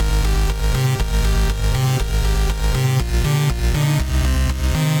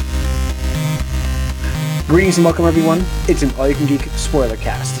Greetings and welcome, everyone. It's an all-you-can-geek spoiler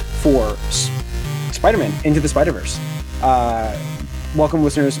cast for Spider-Man Into the Spider-Verse. Welcome,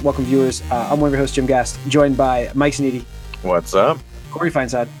 listeners. Welcome, viewers. I'm one of your hosts, Jim Gast, joined by Mike Sneedy. What's up? Corey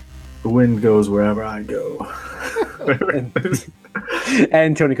Feinsod. The wind goes wherever I go.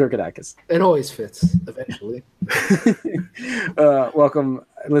 and Tony Korkodakis. It always fits, eventually. Welcome,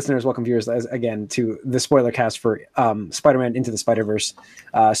 listeners. Welcome, viewers, again, to the spoiler cast for Spider-Man Into the Spider-Verse.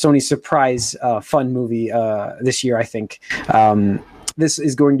 Sony's surprise fun movie this year, I think. This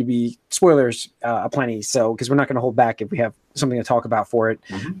is going to be spoilers aplenty, so because we're not going to hold back if we have something to talk about for it.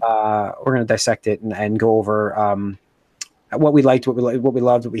 We're going to dissect it and go over what we liked, what we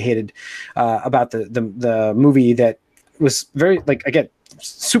loved, what we hated about the movie that was very, again,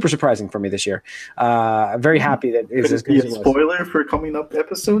 super surprising for me this year. Very happy that it was as good as it was. Spoiler for coming up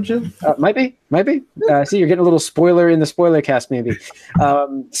episode, Jim? Might be. See, you're getting a little spoiler in the spoiler cast, maybe.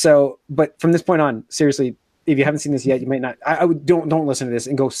 But from this point on, seriously, if you haven't seen this yet, you might not. I would don't listen to this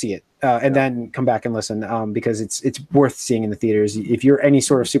and go see it, and then come back and listen because it's worth seeing in the theaters. If you're any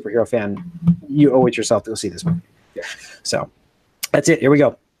sort of superhero fan, you owe it yourself to go see this movie. Yeah. So that's it. Here we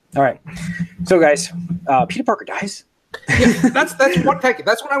go. All right. So guys, Peter Parker dies. Yeah, that's what. Thank you.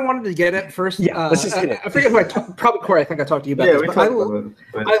 That's what I wanted to get at first. Yeah, let's just get it. I forget who probably Corey. I think I talked to you about this.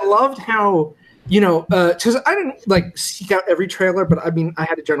 But I loved how because I didn't seek out every trailer, but I mean I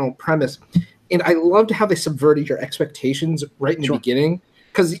had a general premise, and I loved how they subverted your expectations right in the beginning.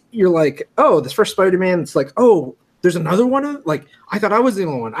 Because you're like, oh, this first Spider-Man, it's like, oh, there's another one. I thought I was the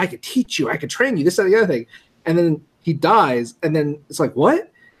only one. I could teach you. I could train you. This, that, the other thing. And then he dies, and then it's like,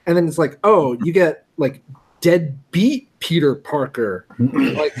 what? And then it's like, oh, you get deadbeat Peter Parker,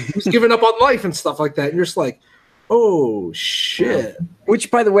 who's given up on life and stuff like that. And you're just like, oh shit. Which,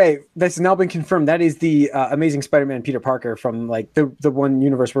 by the way, that's now been confirmed. That is the Amazing Spider-Man Peter Parker from the one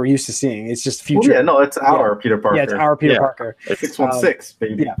universe we're used to seeing. It's just future. Oh, yeah, no, it's our Peter Parker. Yeah, it's our Peter Parker. 616,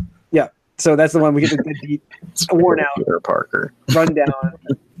 baby. Yeah. So that's the one we get the deadbeat, worn out Peter Parker, run down,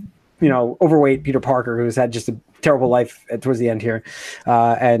 overweight Peter Parker who's had just a terrible life towards the end here,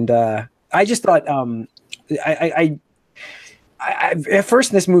 and I just thought, I at first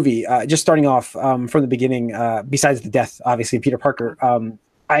in this movie, just starting off from the beginning, besides the death, obviously, Peter Parker,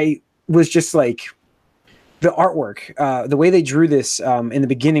 I was just like, the artwork, the way they drew this in the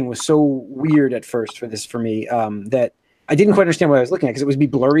beginning was so weird at first for me that I didn't quite understand what I was looking at because it would be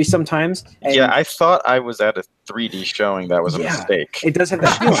blurry sometimes. Yeah, I thought I was at a 3D showing. That was a mistake. It does have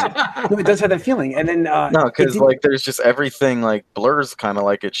that feeling. No, it does have that feeling. And then no, because there's just everything blurs kind of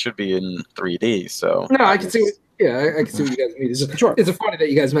like it should be in 3D. So no, I can see. Yeah, I can see what you guys mean. It's funny that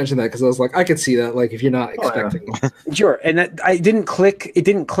you guys mentioned that because I was like, I could see that. If you're not expecting, sure. And that it didn't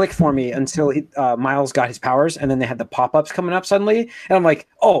click for me until Miles got his powers, and then they had the pop-ups coming up suddenly, and I'm like,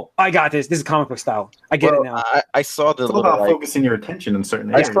 oh, I got this. This is comic book style. I get it now. I saw the little focusing your attention in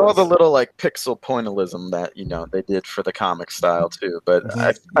certain areas. I saw the little pixel pointillism that they did for the comic style too. But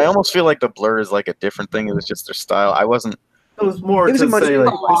I almost feel like the blur is a different thing. It was just their style. I wasn't. It was more to say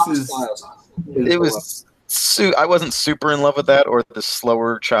this is. It was. I wasn't super in love with that or the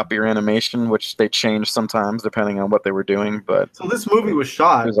slower, choppier animation, which they changed sometimes depending on what they were doing. But so this movie was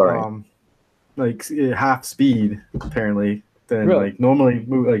shot half speed apparently. Then really? Normally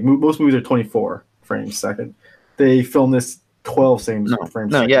most movies are 24 frames a second. They filmed this 12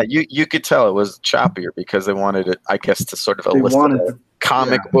 frames. No, yeah, you could tell it was choppier because they wanted it, I guess, to sort of elicit a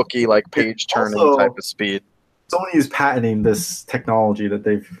comic booky page turning type of speed. Sony is patenting this technology that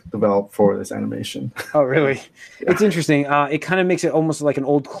they've developed for this animation. Oh, really? It's interesting. It kind of makes it almost like an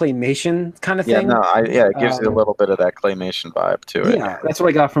old claymation kind of thing. It gives you a little bit of that claymation vibe to it. Yeah, that's what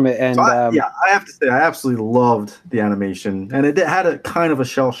I got from it. And I have to say, I absolutely loved the animation, and it had a kind of a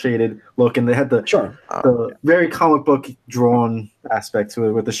shell shaded look, and they had the very comic book drawn aspect to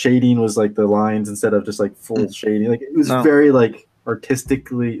it, where the shading was the lines instead of just full shading. It was very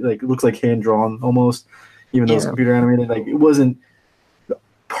artistically, it looks like hand drawn almost. Even though it's computer animated, it wasn't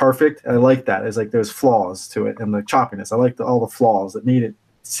perfect. I like that. It's there's flaws to it and the choppiness. I like all the flaws that made it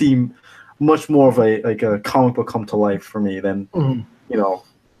seem much more of a comic book come to life for me than The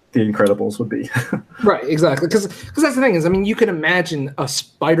Incredibles would be. Right, exactly. Because that's the thing is, you can imagine a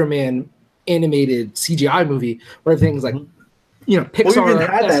Spider-Man animated CGI movie where everything's Pixar even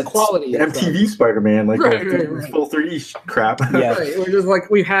had that quality. MTV Spider-Man, full 3D crap. Yeah, right. We're just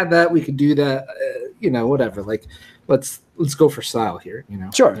we had that. We could do that. Whatever. Let's go for style here.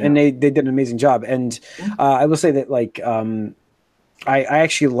 Sure. Yeah. And they did an amazing job. And I will say that I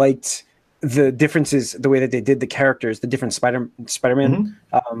actually liked the differences, the way that they did the characters, the different Spider-Man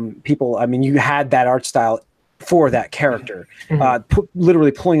people. You had that art style for that character,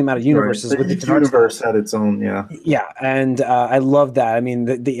 literally pulling him out of universes. Right. Each universe had its own, yeah, and I love that. I mean,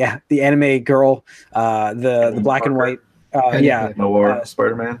 the anime girl, the black and white, Noir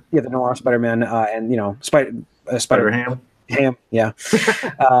Spider-Man, the Noir Spider-Man, and Spider-Ham, yeah,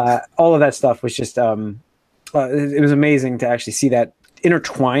 all of that stuff was just it was amazing to actually see that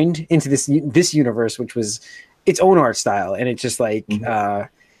intertwined into this universe, which was its own art style, and it's just like.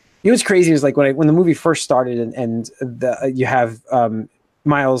 It was crazy. It was like when the movie first started, and you have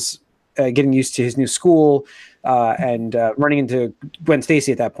Miles getting used to his new school and running into Gwen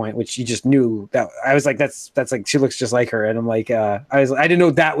Stacy at that point, which you just knew that. I was like, that's like she looks just like her, and I'm like, I didn't know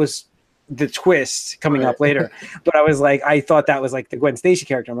that was the twist coming up later, but I was like, I thought that was like the Gwen Stacy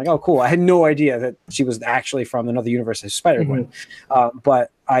character. I'm like, oh, cool. I had no idea that she was actually from another universe as Spider-Gwen, but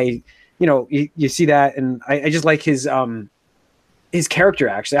you see that, and I just like his character.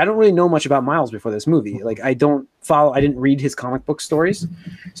 Actually, I don't really know much about Miles before this movie. Like, I didn't read his comic book stories,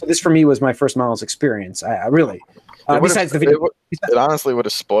 so this for me was my first Miles experience. I really, besides the video, it honestly would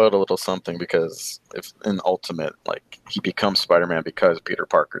have spoiled a little something, because if in Ultimate, like, he becomes Spider-Man because Peter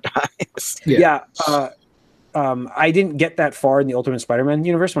Parker dies. I didn't get that far in the Ultimate Spider-Man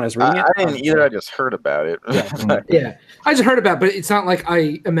universe when I was reading it. I didn't either. I just heard about it. I just heard about it, but it's not like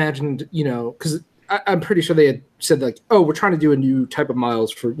I imagined, because I'm pretty sure they had said, like, oh, we're trying to do a new type of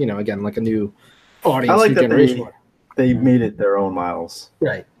Miles for, again, like a new audience. I like that they made it their own Miles.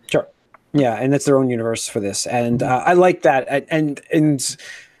 Right. Sure. Yeah, and that's their own universe for this. And I like that. And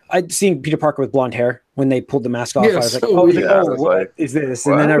I'd seen Peter Parker with blonde hair when they pulled the mask off. I was like, what is this?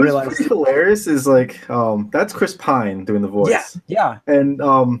 And then I realized. What's hilarious is, like, that's Chris Pine doing the voice. Yeah. And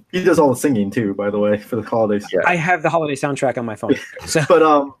he does all the singing, too, by the way, for the holidays. Yeah. I have the holiday soundtrack on my phone. So.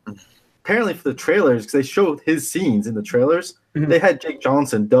 But apparently for the trailers, because they showed his scenes in the trailers, they had Jake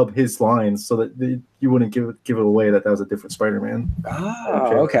Johnson dub his lines so that you wouldn't give it away that was a different Spider-Man.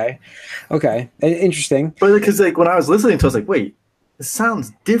 Oh, okay. Interesting. But because, like, when I was listening to it, I was like, wait, it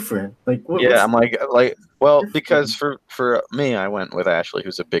sounds different. Like, what? Yeah, I'm like, well, because for me, I went with Ashley,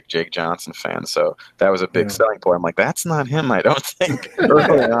 who's a big Jake Johnson fan, so that was a big selling point. I'm like, that's not him, I don't think.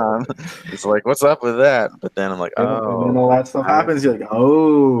 Early on, it's like, what's up with that? But then I'm like, oh, and then all that stuff happens. You're like,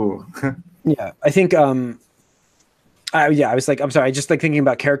 oh, yeah. I think, I was like, I'm sorry, I just like thinking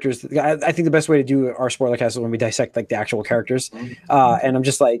about characters. I think the best way to do our spoiler cast is when we dissect like the actual characters, and I'm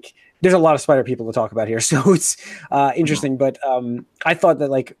just like, there's a lot of Spider people to talk about here, so it's interesting. But I thought that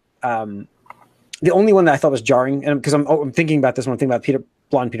like the only one that I thought was jarring, and because I'm thinking about this when I'm thinking about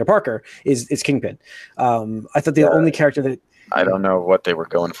blonde Peter Parker, is Kingpin. I thought the only character that I don't know what they were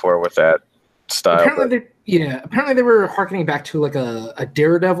going for with that style. Apparently they were harkening back to like a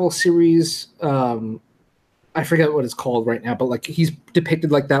Daredevil series. I forget what it's called right now, but like he's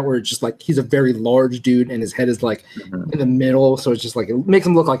depicted like that, where it's just like he's a very large dude and his head is like in the middle, so it's just like it makes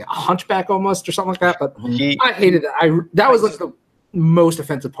him look like a hunchback almost or something like that. But I hated that. That was like the most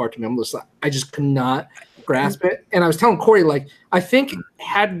offensive part to me. I just could not grasp it. And I was telling Corey, like, I think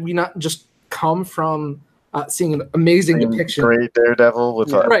had we not just come from seeing an amazing depiction, great Daredevil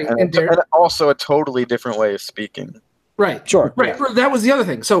with and also a totally different way of speaking. Right. Sure. Right. Yeah. That was the other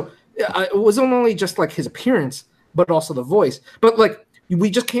thing. So. It wasn't only just like his appearance, but also the voice. But like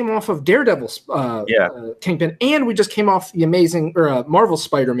we just came off of Daredevil's Kingpin, and we just came off the amazing Marvel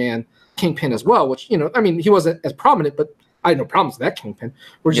Spider-Man Kingpin as well. Which he wasn't as prominent, but I had no problems with that Kingpin.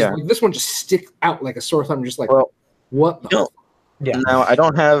 Like, this one just stick out like a sore thumb. Just like, what? Yeah. Now, I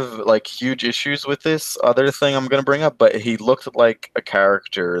don't have like huge issues with this other thing I'm going to bring up, but he looked like a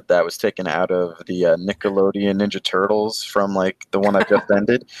character that was taken out of the Nickelodeon Ninja Turtles from like the one that just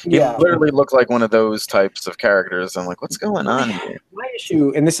ended. He literally looked like one of those types of characters. I'm like, what's going on here? My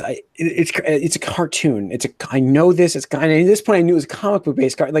issue, and it's a cartoon. I know this. It's kind of at this point I knew it was a comic book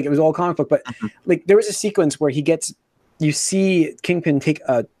based like it was all comic book, but like there was a sequence where you see Kingpin take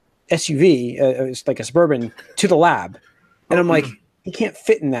a SUV, it's like a Suburban, to the lab. And I'm like, he can't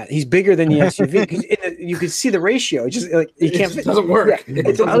fit in that. He's bigger than the SUV. You can see the ratio. It's just like he can't fit. It doesn't work. Yeah.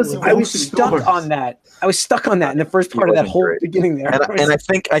 I was stuck on that. I was stuck on that in the first part of that whole beginning there. And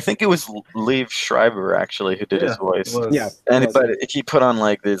I think it was Liev Schreiber actually who did his voice. But he put on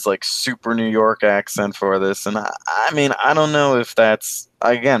like this like super New York accent for this, and I mean I don't know if that's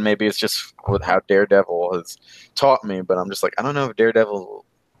maybe it's just with how Daredevil has taught me, but I'm just like I don't know if Daredevil.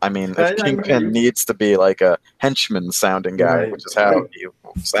 I mean, if Kingpin needs to be like a henchman sounding guy, which is how he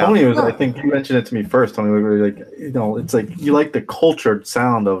sounds. Tony I think you mentioned it to me first, Tony. We were like, it's like you like the cultured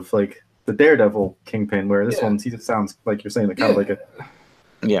sound of like the Daredevil Kingpin, where this one he just sounds like you're saying, kind of like a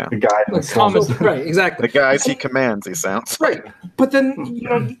Yeah, the guy, like Thomas, right? Exactly. The guys he commands. He sounds right. But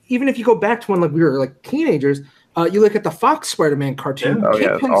then even if you go back to when we were like teenagers, you look at the Fox Spider-Man cartoon.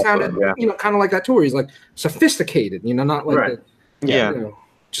 Kingpin sounded kind of like that too, where he's like sophisticated. Not like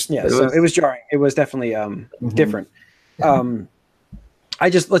So it was jarring. It was definitely different.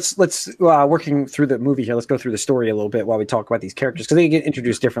 Let's working through the movie here. Let's go through the story a little bit while we talk about these characters because they get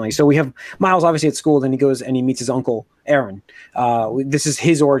introduced differently. So we have Miles obviously at school, then he goes and he meets his uncle Aaron. This is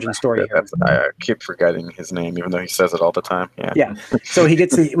his origin story. I keep forgetting his name, even though he says it all the time. Yeah. So we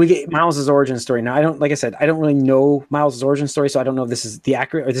get Miles's origin story. Now I don't really know Miles's origin story, so I don't know if this is the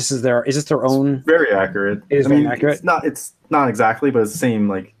accurate or is this their own. It's very accurate. It is very accurate. It's not exactly, but it's the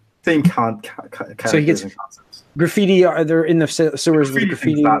same so he gets graffiti. Are there in the sewers with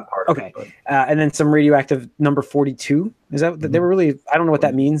graffiti? Okay, and then some radioactive number 42. Is that they were really? I don't know what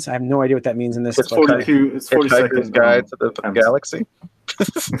that means. I have no idea what that means in this. It's 42. It's 42nd Guide to the Galaxy.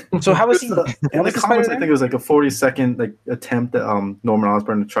 So how was he? In the comics, I think it was like a 40-second attempt at Norman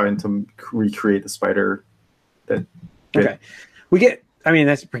Osborn to try to recreate the spider. Okay, we get. I mean,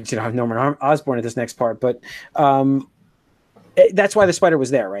 that's pretty Norman Osborn at this next part, but that's why the spider was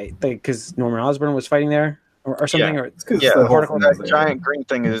there, right? Because Norman Osborn was fighting there. Or something, that giant green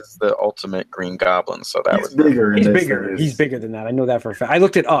thing is the ultimate Green Goblin. So that was bigger. He's bigger than that. I know that for a fact. I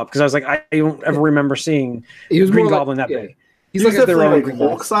looked it up because I was like, I don't ever remember seeing Green Goblin that big. He's like their own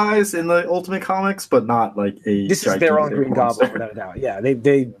Hulk size in the Ultimate Comics, but not like a. This is their own Green Goblin, without a doubt. Yeah,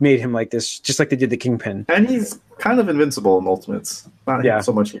 they made him like this, just like they did the Kingpin. And he's kind of invincible in Ultimates. Not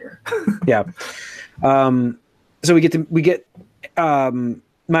so much here. Yeah. So we get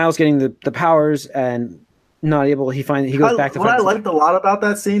Miles getting the powers and. Not able. He goes back to. What I liked a lot about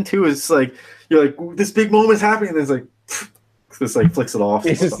that scene too is like you're like this big moment's happening, and it's like just like flicks it off.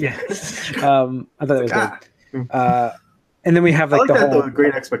 I thought that was good. And then we have like the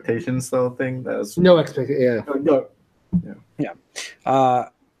Great Expectations though thing. That was no expectation. Yeah.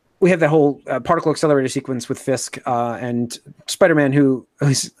 We have that whole particle accelerator sequence with Fisk and Spider-Man,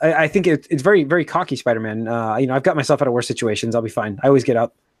 who's I think it's very very cocky Spider-Man. I've got myself out of worse situations. I'll be fine. I always get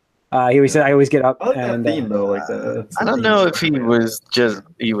up. He always said, "I always get up." I like that theme though. I don't know if he was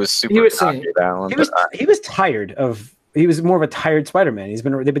super cocky. He was tired of. He was more of a tired Spider-Man. They've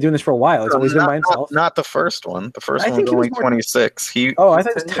been doing this for a while. He's always been by himself. Not the first one. The first one was only 26. I thought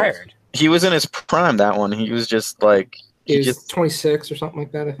he was tired. He was in his prime. That one. He was just like he was just 26 or something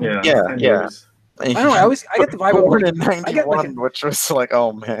like that. I think. Yeah. I don't know. I get the vibe of in 91, which was like,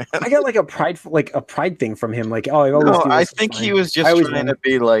 oh man. I got like a pride thing from him. Like, I think he was just trying to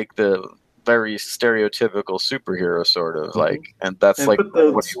be like the very stereotypical superhero sort of and that's what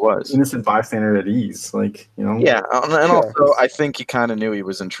he was. Innocent bystander at ease, Yeah, and also I think he kind of knew he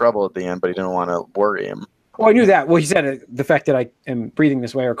was in trouble at the end, but he didn't want to worry him. Well, I knew that. Well, he said the fact that I am breathing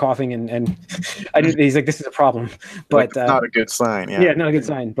this way or coughing, and I knew he's like, this is a problem. But not a good sign. Yeah, not a good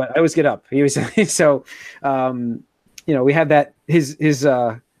sign. But I always get up. He was so. We had that his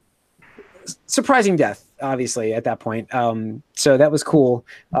surprising death, obviously at that point. So that was cool.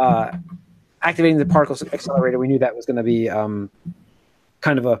 Activating the particle accelerator, we knew that was going to be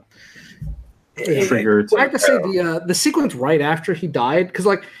kind of a trigger. I have to say the sequence right after he died, because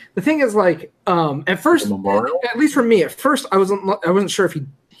the thing is at first, at least for me, at first I wasn't sure if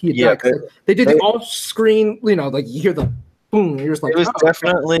he had died. They did the off screen, you hear the boom. You're just like, it was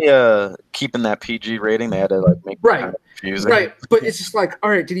definitely keeping that PG rating. They had to make it kind of confusing. Right. But it's just like, all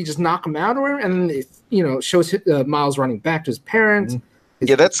right, did he just knock him out or whatever? And then it shows Miles running back to his parents.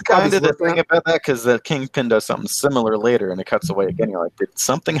 Yeah, that's kind of the thing about that, because the Kingpin does something similar later, and it cuts away again. You're like, did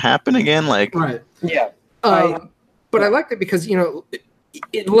something happen again? Right. Yeah. But I liked it because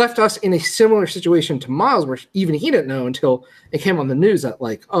it left us in a similar situation to Miles, where even he didn't know until it came on the news that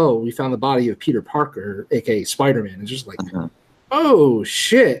we found the body of Peter Parker, aka Spider-Man. It's just like, oh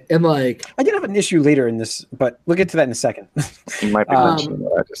shit! And I did have an issue later in this, but we'll get to that in a second. You might be mentioning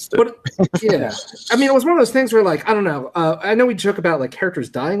what I just did. But yeah, I mean, it was one of those things where I don't know. I know we joke about characters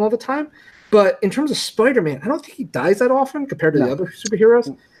dying all the time, but in terms of Spider-Man, I don't think he dies that often compared to the other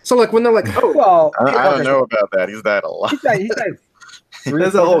superheroes. So when they're oh well, I don't know about that. He's died a lot. He died.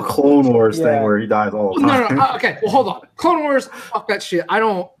 There's a whole Clone Wars thing where he dies all the time. No. Okay, well, hold on. Clone Wars, fuck that shit. I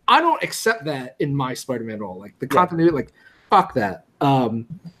don't accept that in my Spider-Man at all. The continuity, fuck that.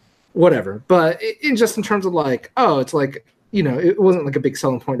 Whatever. But in terms of it's it wasn't a big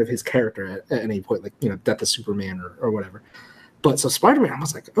selling point of his character at any point, Death of Superman or whatever. But so Spider-Man, I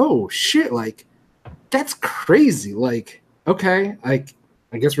was like, oh shit, that's crazy. Okay, I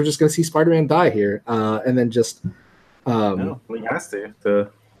guess we're just gonna see Spider-Man die here, and then just. He has to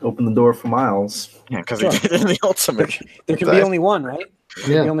open the door for Miles. Yeah, because he did in the Ultimate. There can be only one, right?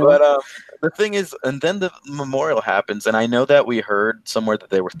 Yeah. But the thing is, and then the memorial happens, and I know that we heard somewhere that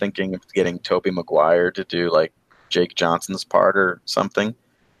they were thinking of getting Tobey Maguire to do like Jake Johnson's part or something.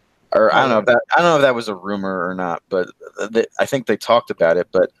 Or I don't know if that was a rumor or not, but I think they talked about it.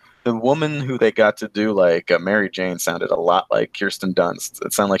 But the woman who they got to do like Mary Jane sounded a lot like Kirsten Dunst.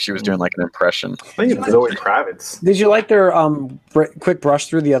 It sounded like she was doing like an impression. I think it's Zoe Kravitz. Did you like their quick brush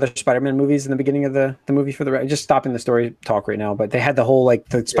through the other Spider-Man movies in the beginning of the movie for the just stopping the story talk right now? But they had the whole like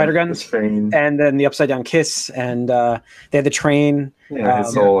the spider guns, and then the upside down kiss, and they had the train. Yeah,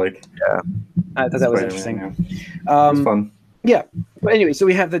 his whole like I thought that was interesting. It was fun. Yeah. But anyway, so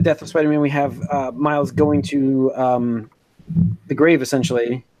we have the death of Spider-Man. We have Miles going to the grave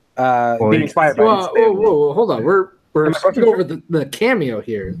essentially. Being inspired by whoa, hold on. We're skipping over the cameo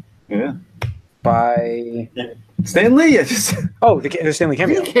here. Yeah. By Stan Lee. The Stan Lee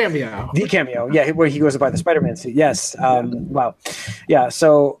cameo. The cameo. Yeah, where he goes to buy the Spider-Man suit. Yes. Wow. Yeah.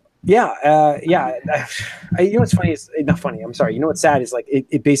 So yeah. You know what's funny is not funny. I'm sorry. You know what's sad is like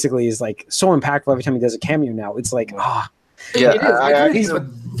it basically is like so impactful every time he does a cameo. Now it's like Yeah, it is. But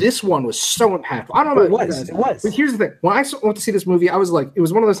this one was so impactful. I don't know about it was. But here's the thing: when I went to see this movie, I was like, it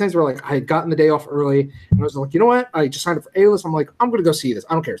was one of those things where like I had gotten the day off early, and I was like, you know what? I just signed up for A-List. I'm like, I'm going to go see this.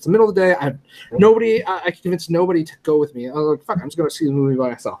 I don't care. It's the middle of the day. I have nobody. I convinced nobody to go with me. I was like, fuck, I'm just going to see the movie by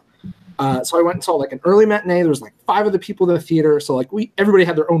myself. So I went and saw like an early matinee. There was like 5 of the people in the theater. So like everybody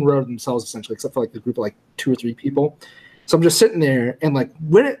had their own row to themselves essentially, except for like the group of like 2 or 3 people. So I'm just sitting there, and like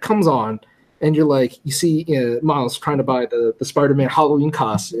when it comes on. And you're like, you see Miles trying to buy the Spider-Man Halloween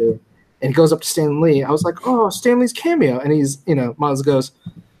costume, and he goes up to Stan Lee. I was like, oh, Stan Lee's cameo. And he's, Miles goes,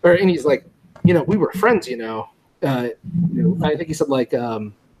 and he's like, we were friends, I think he said like,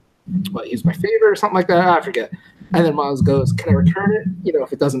 he's my favorite or something like that. I forget. And then Miles goes, can I return it?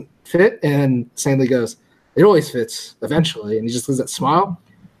 If it doesn't fit. And Stan Lee goes, it always fits eventually. And he just does that smile.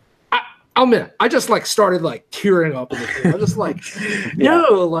 I'll admit, I just like started like tearing up in the theater. I was just like,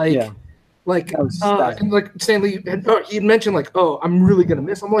 and like Stan Lee, he had mentioned like, oh, I'm really gonna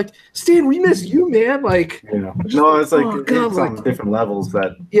miss. I'm like, Stan, we miss you, man. Like, no, it's like it's on different levels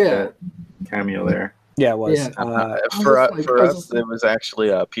that cameo there. Yeah, it was. Yeah. For us, it was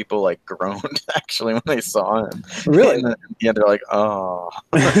actually people like groaned actually when they saw him. Really? Yeah, they're like, oh.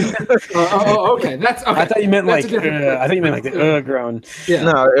 Okay. That's okay. I thought you meant like the groan. Yeah.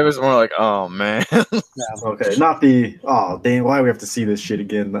 No, it was more like, oh man. Okay, not the dang, why do we have to see this shit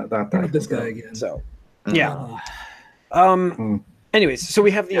again? Not this guy again. So, yeah. Anyways, so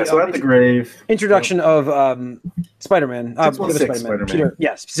we have the at the grave introduction of Spider-Man. 616 Spider-Man. Peter,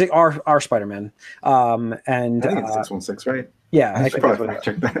 yes, our Spider-Man. And I think it's 616, right? Yeah, I should probably fact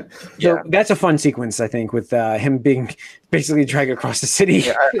check that. So that's a fun sequence, I think, with him being basically dragged across the city.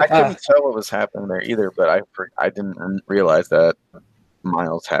 Yeah, I couldn't tell what was happening there either, but I didn't realize that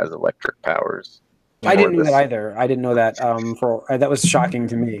Miles has electric powers. I didn't know that either. I didn't know that. That was shocking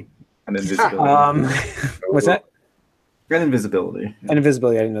to me. And invisibility. What's that? And invisibility. And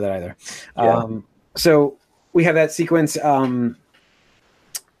invisibility, I didn't know that either. So we have that sequence, and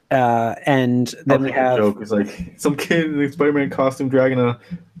then we have joke is like some kid in a Spider-Man costume dragging a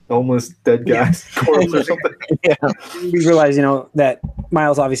homeless dead guy's corpse or something. Yeah, we realize that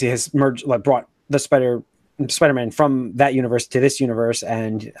Miles obviously has brought the Spider-Man from that universe to this universe,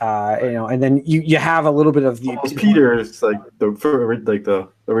 and and then you have a little bit of the Peter is like the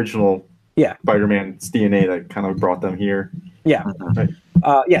original. Yeah, Spider-Man's DNA that kind of brought them here. Yeah, right.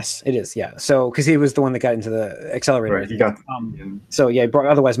 Yes, it is. Yeah, so because he was the one that got into the accelerator. Right, he got. So yeah,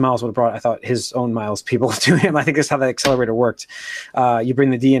 otherwise Miles would have brought, I thought, his own Miles people to him. I think that's how that accelerator worked. You bring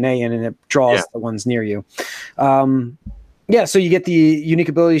the DNA in, and it draws the ones near you. So you get the unique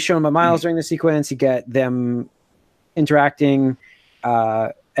abilities shown by Miles during the sequence. You get them interacting,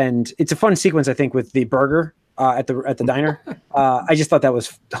 and it's a fun sequence, I think, with the burger. At the diner, I just thought that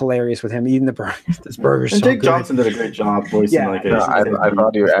was hilarious with him eating the burger. This burger's and so Jake good. Johnson did a great job voicing I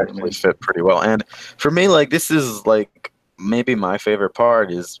thought he actually fit pretty well. And for me, like this is like maybe my favorite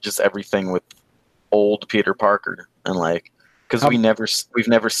part is just everything with old Peter Parker and like because we've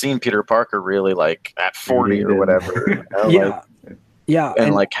never seen Peter Parker really like at 40 or whatever.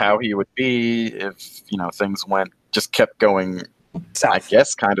 And like how he would be if things kept going. South. I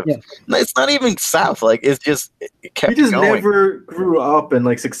guess kind of. Yeah. It's not even south. Like it kept. He just going. never grew up and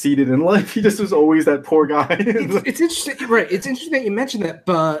like succeeded in life. He just was always that poor guy. It's interesting, right? It's interesting that you mentioned that,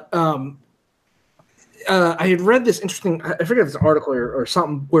 but I had read this interesting. I forget if it's an article or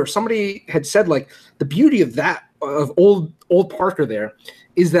something where somebody had said like the beauty of that of old Parker there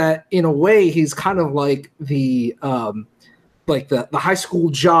is that in a way he's kind of like the high school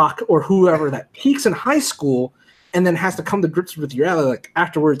jock or whoever that peaks in high school. and then has to come to grips with reality. Like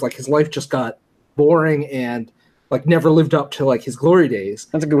afterwards, like his life just got boring and like never lived up to like his glory days.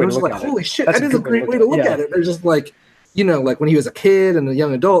 That's a good way to look at it. Holy shit, that is a great way to look at it. It's just like, you know, like when he was a kid and a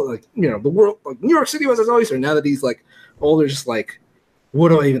young adult, like, you know, the world, like New York City was his oyster. Now that he's like older, just like, what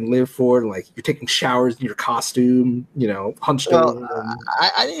do I even live for? Like you're taking showers in your costume, you know, hunched over.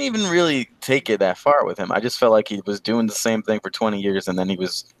 I didn't even really take it that far with him. I just felt like he was doing the same thing for 20 years, and then he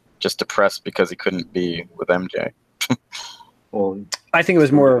was just depressed because he couldn't be with MJ. Well, I think it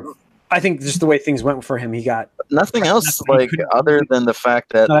was more. I think just the way things went for him, he got nothing else like other than the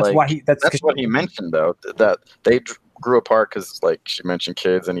fact that that's what he mentioned though, that they grew apart because like she mentioned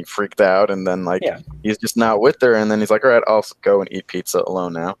kids and he freaked out, and then like he's just not with her, and then he's like, all right, I'll go and eat pizza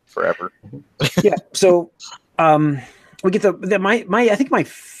alone now forever. Yeah. So we get I think my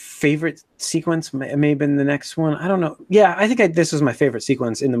favorite sequence may have been the next one. I don't know. Yeah, I think this was my favorite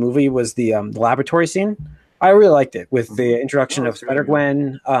sequence in the movie was the laboratory scene. I really liked it with the introduction of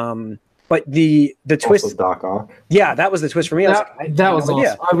Spider-Gwen. But the twist, also Doc Ock. Yeah, that was the twist for me. That was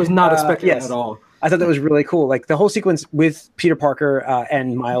awesome. I was not expecting that at all. I thought that was really cool. Like the whole sequence with Peter Parker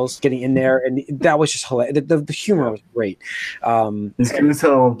and Miles getting in there, and that was just hilarious. The humor was great. He's going to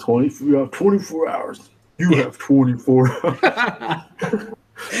tell him 24 hours. You have 24.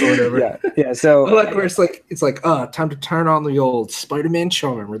 Whatever. Yeah. So I like where it's like time to turn on the old Spider-Man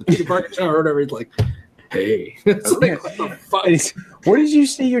charm or the Peter Parker charm or whatever. It's like, hey, it's like, what the fuck? What did you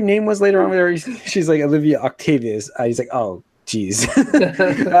say your name was later on? Where she's like Olivia Octavius. He's like, oh, geez.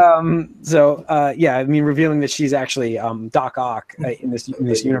 I mean, revealing that she's actually Doc Ock in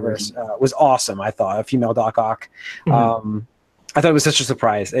this universe was awesome. I thought a female Doc Ock. I thought it was such a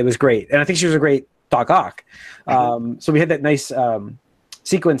surprise. It was great, and I think she was a great Doc Ock. So we had that nice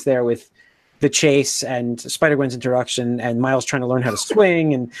sequence there with the chase and Spider-Gwen's introduction and Miles trying to learn how to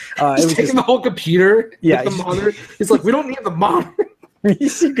swing, and it was taking the whole computer. Yeah, the monitor. He's like, we don't need the monitor.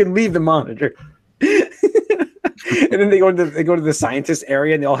 You can leave the monitor. And then they go to the scientist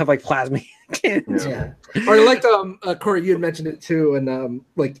area, and they all have like plasma cans. Yeah. Or I liked Corey, you had mentioned it too, and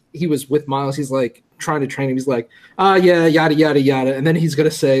like he was with Miles. He's like trying to train him. He's like, yeah, yada yada yada, and then he's gonna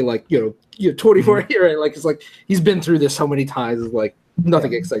say like, 24 here, like it's like he's been through this so many times. It's like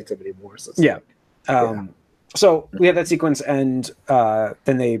nothing excites him anymore. So So we have that sequence, and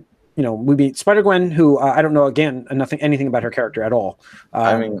then they. We meet Spider-Gwen, who I don't know anything about her character at all.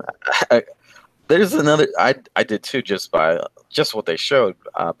 I mean, there's another. I did too, just what they showed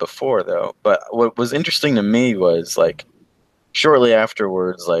before though. But what was interesting to me was like shortly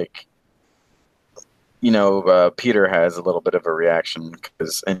afterwards, like Peter has a little bit of a reaction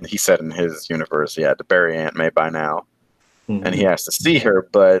and he said in his universe he had to bury Aunt May by now, and he has to see her,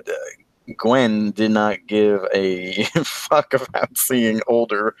 but. Gwen did not give a fuck about seeing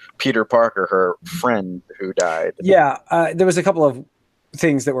older Peter Parker, her friend who died. Yeah, there was a couple of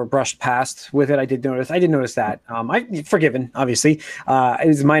things that were brushed past with it. I did notice that. I forgiven, obviously. It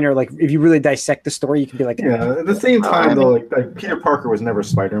was minor. Like if you really dissect the story, you can be like, at the same time though, like Peter Parker was never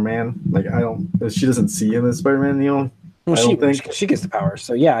Spider-Man. Like she doesn't see him as Spider-Man. Well, she gets the power.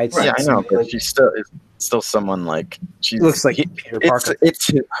 So yeah, I know, but she's still someone like she looks like Peter Parker. It's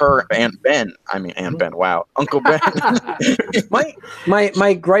her Aunt Ben. I mean Aunt Ben. Wow, Uncle Ben.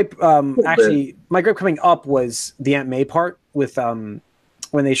 my gripe my gripe coming up was the Aunt May part with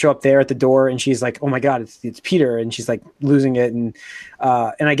when they show up there at the door and she's like, oh my god, it's Peter, and she's like losing it, and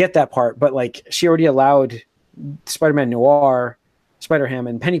I get that part, but like she already allowed Spider-Man Noir, Spider-Ham,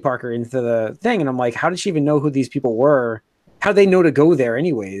 and Penny Parker into the thing, and I'm like, how did she even know who these people were? How do they know to go there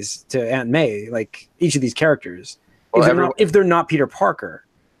anyways to Aunt May? Like each of these characters, if they're not Peter Parker.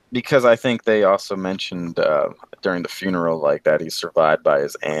 Because I think they also mentioned during the funeral like that he's survived by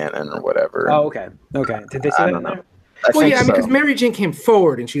his aunt and or whatever. Oh, okay. Did they say that in there? Because Mary Jane came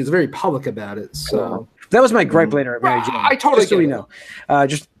forward and she was very public about it. So that was my gripe later at Mary Jane. I totally just know.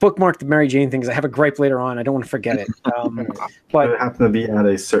 Just bookmark the Mary Jane things. I have a gripe later on. I don't want to forget it. But it happened to be at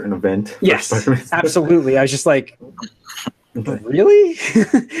a certain event. Yes, absolutely. I was just like, really?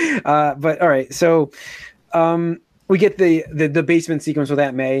 But all right. So we get the basement sequence with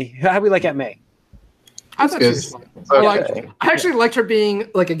Aunt May. How do we like Aunt May? I thought she was fun. I actually liked her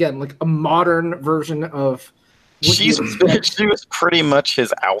being like a modern version of. She was pretty much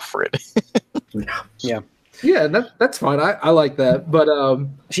his Alfred. Yeah, that's fine. I like that, but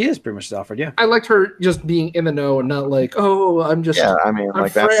she is pretty much his Alfred. Yeah, I liked her just being in the know and not like, oh, I'm just I'm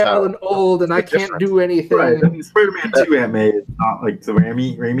like frail and old and I can't do anything. Right. I mean, Spider-Man 2 Aunt May is not like the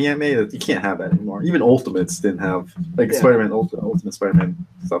Raimi Aunt May. You can't have that anymore. Even Ultimates didn't have Spider-Man Ultimate Spider-Man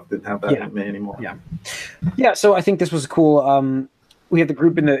stuff didn't have that Aunt May anymore. Yeah. So I think this was cool. we had the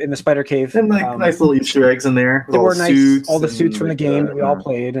group in the spider cave, and like nice little Easter eggs in there. There were nice, all the suits from the game that we all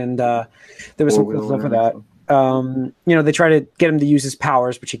played, and there was some cool stuff with that. They try to get him to use his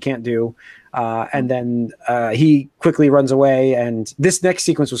powers, which he can't do, and then he quickly runs away. And this next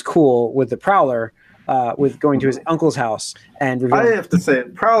sequence was cool with the Prowler, with going to his uncle's house and. I have to say,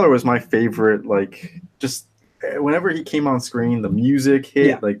 Prowler was my favorite. Like, just whenever he came on screen, the music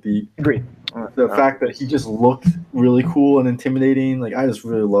hit. Like agreed. The fact that he just looked really cool and intimidating. Like, I just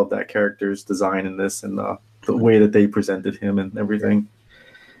really love that character's design in this, and the way that they presented him and everything.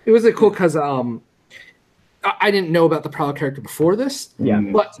 It was cool because I didn't know about the Prowler character before this. Yeah,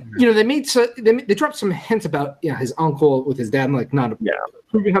 but they dropped some hints about his uncle with his dad, and like not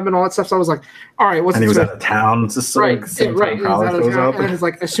proving him and all that stuff. So I was like, all right, what's and he was out of town. It's just right. And it's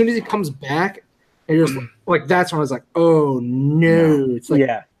like as soon as he comes back, and you're just like, that's when I was like, oh no, it's like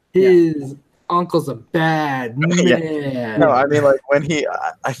his uncle's a bad man. No, I mean, like when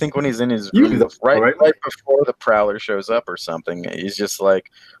I think when he's in his room, right before the Prowler shows up or something, he's just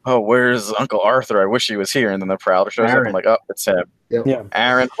like, oh, where's Uncle Arthur? I wish he was here. And then the Prowler shows up. I'm like, oh, it's him. Yep. Yeah.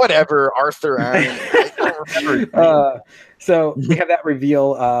 Aaron, whatever, Arthur, Aaron. So we have that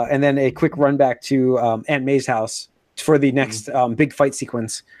reveal, and then a quick run back to Aunt May's house for the next big fight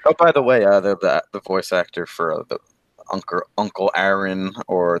sequence. Oh, by the way, the voice actor for the Uncle Aaron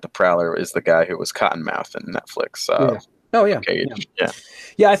or the Prowler is the guy who was Cottonmouth in Netflix. Oh yeah.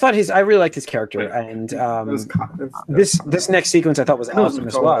 Yeah, I thought I really liked his character, and this next sequence I thought was awesome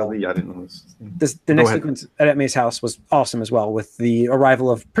as well. I didn't know this. The next sequence at Aunt May's house was awesome as well, with the arrival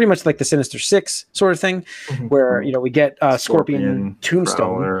of pretty much like the Sinister Six sort of thing, where we get Scorpion,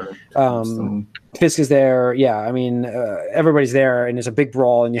 Tombstone. Fisk is there. Yeah, I mean everybody's there, and there's a big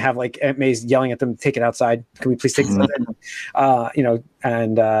brawl, and you have like Aunt May's yelling at them, "Take it outside! Can we please take this?" I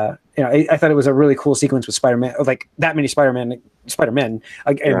thought it was a really cool sequence with Spider-Man, like that many Spider-Men and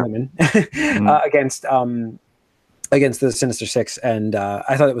women against the Sinister Six, and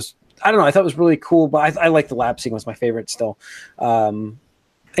I thought it was really cool. But I like the lab sequence, my favorite still.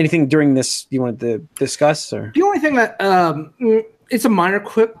 Anything during this you wanted to discuss? Or the only thing that it's a minor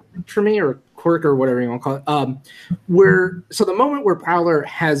quip for me, or quirk, or whatever you want to call it, so the moment where Prowler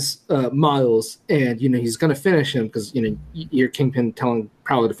has Miles, and he's going to finish him because you're Kingpin telling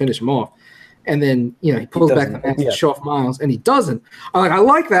Prowler to finish him off, and then he pulls back the mask to show off Miles, and he doesn't. I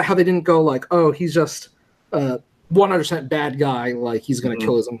like that how they didn't go like, oh, he's just 100% bad guy, like he's going to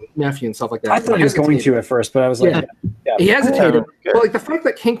kill his own nephew and stuff like that. I thought he was going to at first, but I was like, he hesitated. But like the fact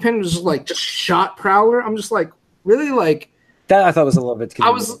that Kingpin was just shot Prowler, I'm just like, really, like. That I thought was a little bit.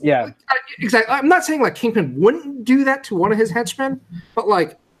 Exactly. I'm not saying like Kingpin wouldn't do that to one of his henchmen, but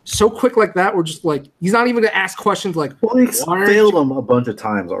like so quick like that, we're just like he's not even gonna ask questions like. Well, he failed him a bunch of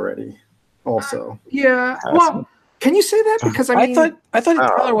times already. Also, well, can you say that? Because I thought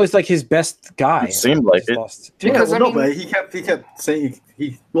Prowler was like his best guy. It seemed like it. Because but he kept saying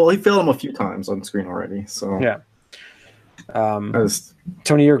he failed him a few times on screen already. So yeah.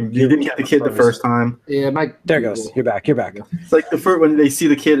 Tony, you didn't get the kid the first time. Yeah, there it goes. You're back. It's like when they see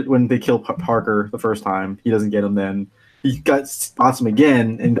the kid when they kill Parker the first time, he doesn't get him. Then he spots him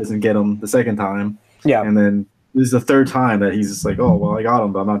again and doesn't get him the second time. Yeah, and then this is the third time that he's just like, oh well, I got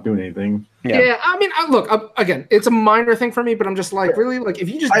him, but I'm not doing anything. Yeah, I mean, look, again, it's a minor thing for me, but I'm just like, really, like if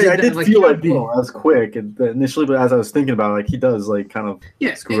you just I did feel like that was quick initially, but as I was thinking about it, like he does like kind of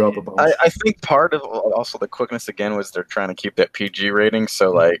screw up a bunch. I think part of also the quickness again was they're trying to keep that PG rating,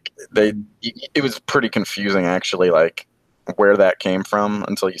 so like it was pretty confusing actually, like where that came from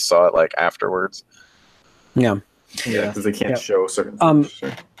until you saw it like afterwards. Yeah, because they can't show certain things.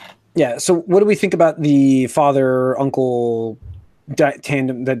 Yeah. So, what do we think about the father-uncle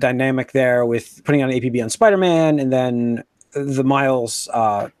tandem, the dynamic there with putting on APB on Spider-Man, and then the Miles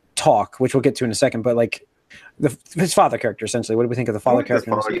talk, which we'll get to in a second? But like his father character, essentially, what do we think of the father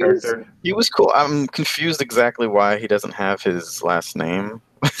character? He was cool. I'm confused exactly why he doesn't have his last name.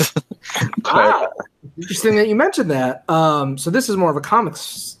 Interesting that you mentioned that. So this is more of a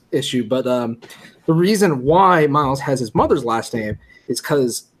comics issue, but the reason why Miles has his mother's last name is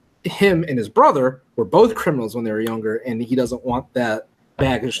because him and his brother were both criminals when they were younger, and he doesn't want that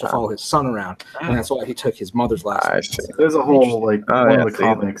baggage to follow his son around, and that's why he took his mother's last name. There's a whole one of the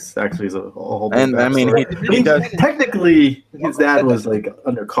comics actually is a whole. And I mean, he does. Technically, his dad was like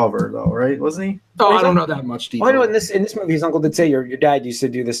undercover though, right? Wasn't he? Oh, I don't know that much detail. I know in this movie, his uncle did say your dad used to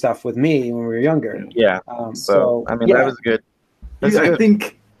do this stuff with me when we were younger. Yeah. So I mean, that was good. I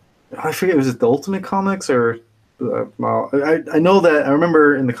think I forget, was it the Ultimate Comics or? I know that I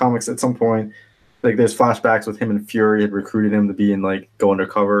remember in the comics at some point, like there's flashbacks with him and Fury had recruited him to be in like go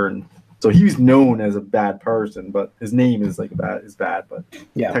undercover and So he was known as a bad person, but his name is like bad, but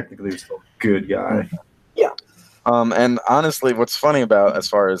technically he's still a good guy. Yeah. And honestly, what's funny about as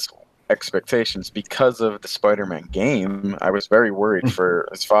far as expectations, because of the Spider-Man game, I was very worried for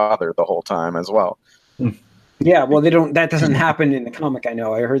his father the whole time as well. Yeah, well, that doesn't happen in the comic. I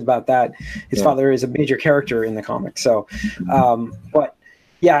know. I heard about that. His father is a major character in the comic. So, but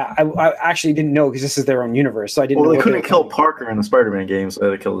yeah, I actually didn't know because this is their own universe. So I didn't. Well, they couldn't kill Parker in the Spider-Man game,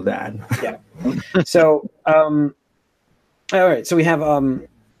 so they killed his dad. Yeah. So, all right. So we have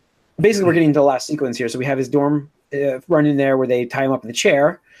basically we're getting into the last sequence here. So we have his dorm run in there where they tie him up in the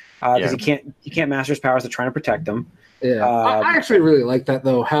chair because he can't master his powers. They're trying to protect him. Yeah, I actually really like that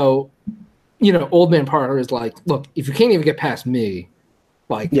though. How Old Man Parker is like, look, if you can't even get past me,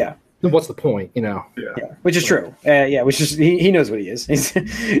 like, then what's the point? Yeah, which is true. Which is he knows what he is. I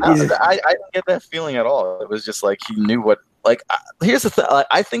didn't get that feeling at all. It was just like he knew what. Like, here's the thing.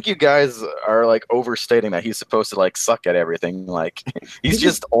 I think you guys are like overstating that he's supposed to like suck at everything. Like, he's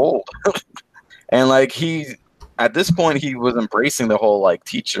just old, and like at this point he was embracing the whole like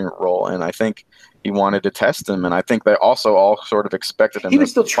teaching role, and I think he wanted to test him, and I think they also all sort of expected him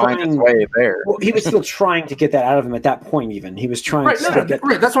to find his way there. Well, he was still trying to get that out of him at that point. Even he was trying. Right,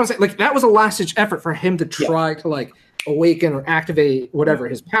 that's what I'm saying. Like that was a last-ditch effort for him to try to like awaken or activate whatever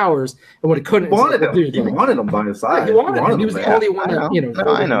his powers, and what he couldn't. He wanted him by his side. He wanted him. He was the only one that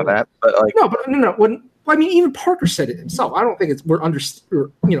I know that, but like no. I mean, even Parker said it himself. I don't think we're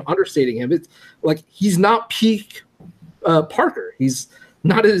understating him. It's like he's not peak Parker. He's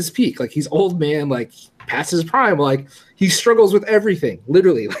not at his peak. Like he's old man, like past his prime. Like he struggles with everything,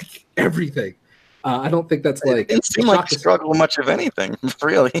 literally, like everything. I don't think that's like. It didn't seem like he struggled much of anything,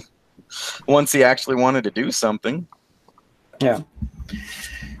 really. Once he actually wanted to do something. Yeah,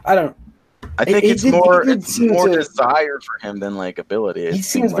 I don't. I think it's more desire for him than like ability. He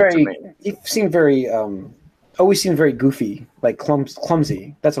seemed very. Always seemed very goofy, like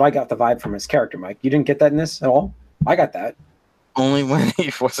clumsy. That's what I got the vibe from his character, Mike. You didn't get that in this at all? I got that. Only when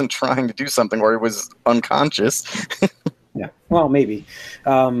he wasn't trying to do something or he was unconscious. Yeah, well, maybe.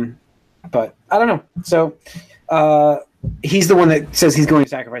 But I don't know. So he's the one that says he's going to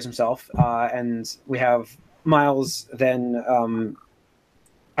sacrifice himself. And we have Miles then,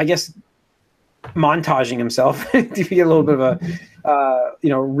 I guess, montaging himself to be a little bit of a,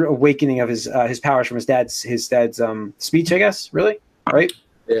 awakening of his powers from his dad's speech, I guess, really? Right?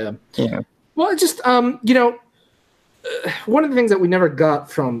 Yeah. Well, it just, one of the things that we never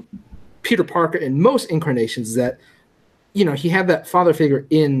got from Peter Parker in most incarnations is that, he had that father figure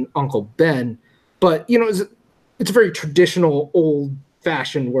in Uncle Ben, but, it's a very traditional,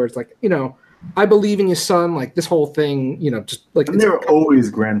 old-fashioned where it's like, I believe in your son, like this whole thing, just like... And they're always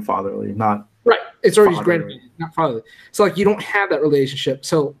grandfatherly, not... Right. It's always grandfatherly, not fatherly. So, like, you don't have that relationship.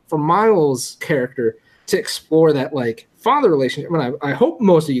 So, for Miles' character to explore that, like, father relationship, I hope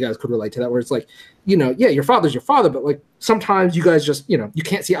most of you guys could relate to that, where it's like, your father's your father, but, like, sometimes you guys just, you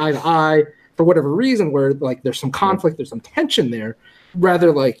can't see eye to eye for whatever reason, where, like, there's some conflict, there's some tension there.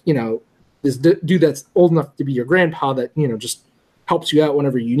 Rather, like, this dude that's old enough to be your grandpa that, just helps you out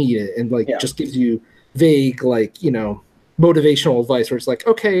whenever you need it and, like, just gives you vague, like, motivational advice where it's like,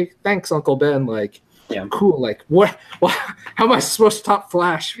 okay, thanks, Uncle Ben, like, cool, like, what how am I supposed to stop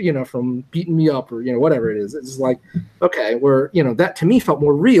Flash, from beating me up or, whatever it is. It's like, okay, where, that to me felt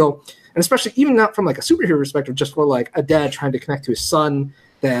more real, and especially even not from, like, a superhero perspective, just for, like, a dad trying to connect to his son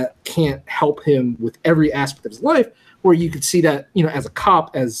that can't help him with every aspect of his life, where you could see that, as a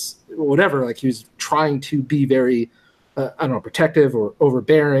cop, as whatever, like, he was trying to be very protective or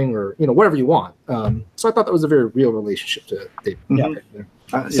overbearing or, whatever you want. So I thought that was a very real relationship to David.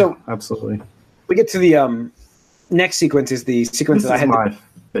 Mm-hmm. So absolutely. We get to the next sequence is the sequence that I had. My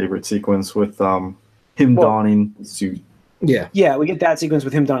favorite sequence with him donning the suit. Yeah, we get that sequence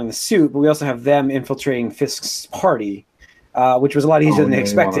with him donning the suit, but we also have them infiltrating Fisk's party, which was a lot easier than they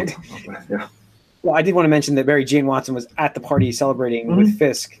expected. Yeah. Well, I did want to mention that Mary Jane Watson was at the party celebrating with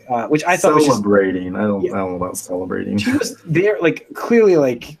Fisk, which I thought was celebrating. I don't know about celebrating. She was there, like, clearly,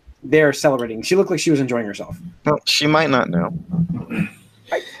 like, they're celebrating. She looked like she was enjoying herself. Well, she might not know.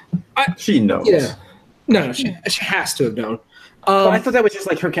 She knows. Yeah. No, she has to have known. But I thought that was just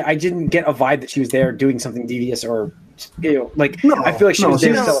like her. I didn't get a vibe that she was there doing something devious or, like. No, I feel like she was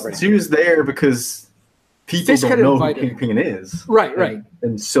there celebrating. She was there because people don't know who Kingpin is. Right.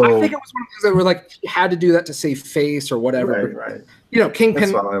 And so I think it was one of those that were like, you had to do that to save face or whatever. Right.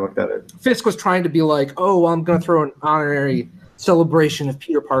 Kingpin. That's why I looked at it. Fisk was trying to be like, oh, well, I'm going to throw an honorary celebration of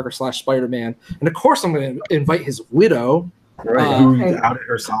Peter Parker / Spider-Man, and of course I'm going to invite his widow. Right, who outed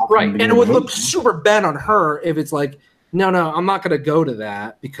herself. Right, and it would look super bad on her if it's like, no, I'm not going to go to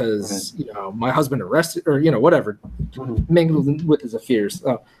that because my husband arrested or whatever, mingled with his affairs.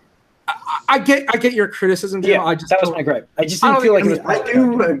 I get your criticism, Jim. Yeah, that was my gripe. I just didn't feel like it was. I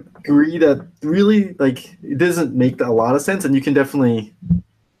do agree that really it doesn't make a lot of sense, and you can definitely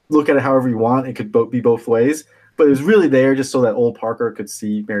look at it however you want. It could be both ways, but it was really there just so that old Parker could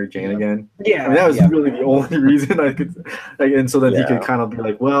see Mary Jane again. Yeah, that was really the only reason I could, and so that he could kind of be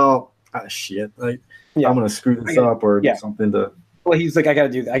like, well, shit, I'm gonna screw this up or do something to. Well, he's like, I gotta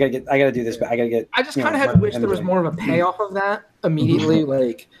do this, but I gotta get. I just kind of had wished there was more of a payoff of that immediately,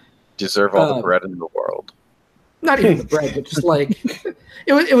 like. Deserve all the bread in the world. Not even the bread, but just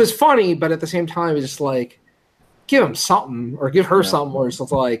it was funny, but at the same time, it's just give him something or give her something where it's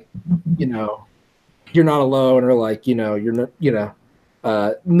just you're not alone or you're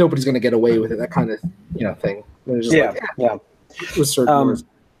not, nobody's gonna get away with it. That kind of thing. It was just with certain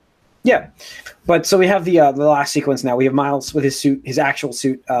yeah, but so we have the last sequence now. We have Miles with his suit, his actual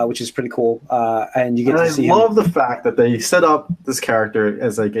suit, which is pretty cool, and you get to see. I love the fact that they set up this character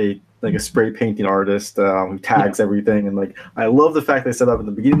as a spray painting artist who tags everything, and I love the fact they set up at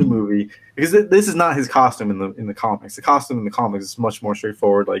the beginning of the movie because this is not his costume in the comics. The costume in the comics is much more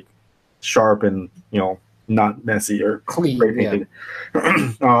straightforward, sharp and not messy or clean. Spray painted.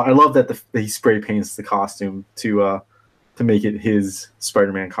 I love that he spray paints the costume to make it his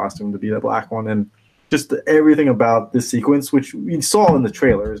Spider-Man costume to be the black one, and just everything about this sequence, which we saw in the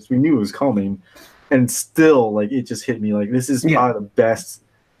trailers, we knew it was coming, and still it just hit me this is probably the best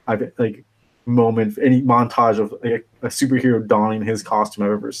I've moment, any montage of a superhero donning his costume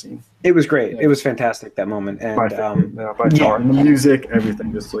I've ever seen. It was great. It was fantastic, that moment, and by far, and the music,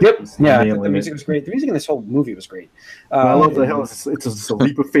 everything, just the music was great. The music in this whole movie was great. I love the hell. It's just a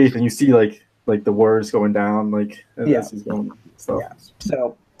leap of faith, and you see the words going down, as he's going. So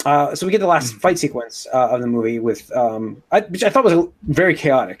we get the last fight sequence of the movie with which I thought was very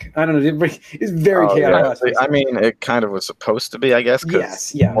chaotic. I don't know, it's very chaotic. I mean, it kind of was supposed to be, I guess,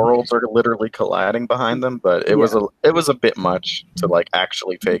 because worlds are literally colliding behind them. But it was a bit much to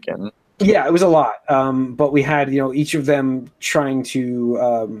actually take in. Yeah, it was a lot. But we had each of them trying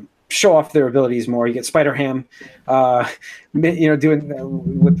to show off their abilities more. You get Spider-Ham,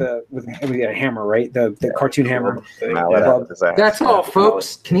 doing with a hammer, right? The cartoon hammer. That's all,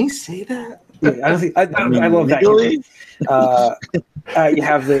 folks. Can he say that? Yeah, I love that. You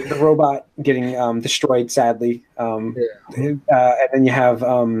have the robot getting destroyed, sadly, and then you have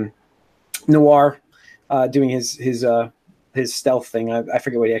Noir doing his stealth thing. I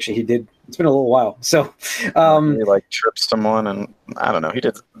forget what he did. It's been a little while. So he tripped someone, and I don't know.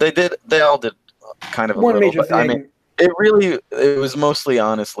 They all did kind of one little, major thing. I mean, it was mostly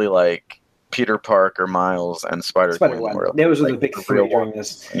honestly Peter Parker, Miles, and Spider-Gwen. Those were the big three during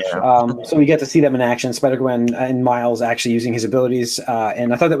this. Yeah. So we get to see them in action. Spider-Gwen and Miles actually using his abilities,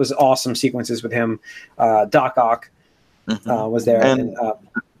 and I thought that was awesome sequences with him. Doc Ock was there, and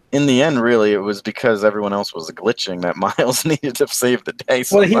in the end, really, it was because everyone else was glitching that Miles needed to save the day.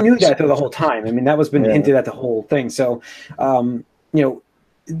 Well, he knew that the whole time. I mean, that was been hinted at the whole thing. So, loading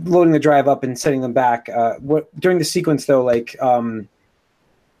the drive up and setting them back. During the sequence, though, I'm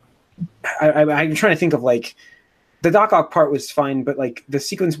trying to think of the Doc Ock part was fine, but the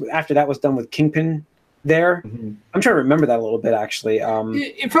sequence after that was done with Kingpin there. Mm-hmm. I'm trying to remember that a little bit, actually.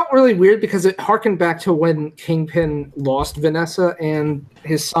 It felt really weird because it harkened back to when Kingpin lost Vanessa and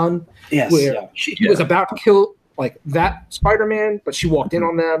his son. Yes, where he was about to kill that Spider-Man, but she walked in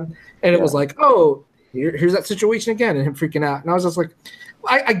on them, and it was here's that situation again, and him freaking out. And I was just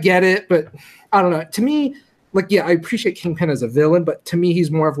I get it, but I don't know. To me, I appreciate Kingpin as a villain, but to me, he's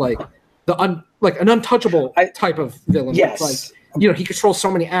more of an untouchable type of villain. Yes. He controls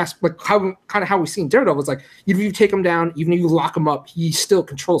so many aspects, how we see in Daredevil. It's even if you take him down, even if you lock him up, he still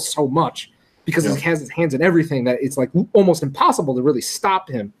controls so much because he has his hands in everything that it's almost impossible to really stop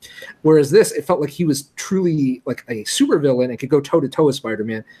him. Whereas this, it felt like he was truly a super villain and could go toe to toe with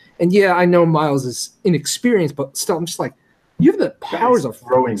Spider-Man. And I know Miles is inexperienced, but still, I'm just you have the powers of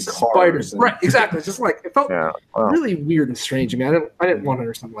throwing spiders, right? Exactly. It's just it felt really weird and strange. I mean, I didn't want to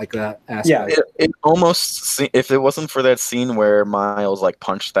understand that aspect. Yeah, it almost, if it wasn't for that scene where Miles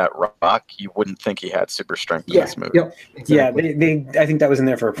punched that rock, you wouldn't think he had super strength in this movie. Yep, exactly. Yeah, I think that was in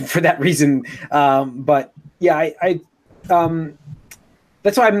there for that reason. But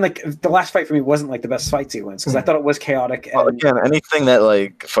that's why I'm the last fight for me wasn't the best fight sequence because I thought it was chaotic. And again, anything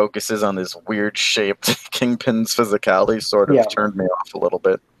that focuses on this weird shaped Kingpin's physicality sort of turned me off a little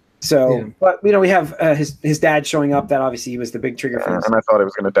bit. So, but we have his dad showing up. That obviously was the big trigger for him. And I thought he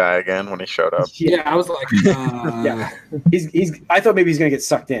was going to die again when he showed up. Yeah, I was like, he's. I thought maybe he's going to get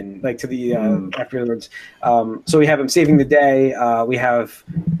sucked in, like to the afterwards. So we have him saving the day. We have,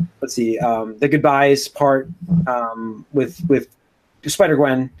 let's see, the goodbyes part with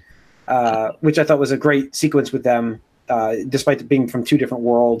Spider-Gwen, which I thought was a great sequence with them. Despite being from two different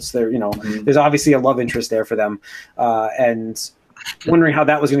worlds, there's obviously a love interest there for them, and wondering how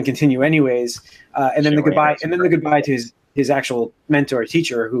that was going to continue anyways. And then the goodbye to his actual mentor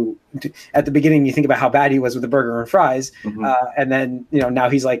teacher, who at the beginning you think about how bad he was with the burger and fries. And then, now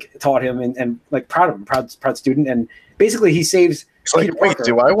he's like taught him and like proud of him, proud student. And basically he saves Peter Parker.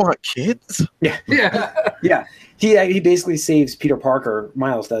 Do I want kids? Yeah. Yeah. He basically saves Peter Parker,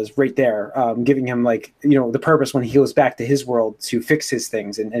 Miles does, right there, giving him the purpose when he goes back to his world to fix his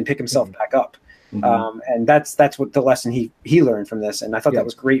things and pick himself back up. And that's what the lesson he learned from this, and I thought that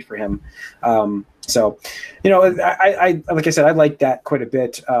was great for him. So, I like I said, I liked that quite a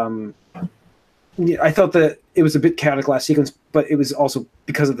bit. I thought that it was a bit chaotic last sequence, but it was also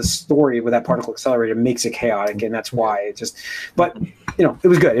because of the story with that particle accelerator makes it chaotic, and that's why it just. But it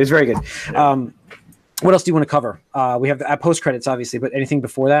was good. It was very good. What else do you want to cover? We have the post credits, obviously, but anything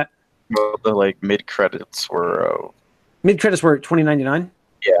before that? Well, the mid credits were. Mid credits were $20.99.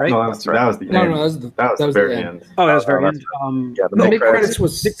 Yeah, right? No, that was the end. No, that was the very end. Oh, that was very end. Yeah, the mid credits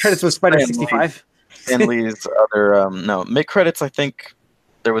was Spider 65. Stan Lee's other mid credits. I think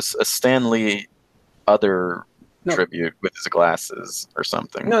there was a Stan Lee other tribute with his glasses or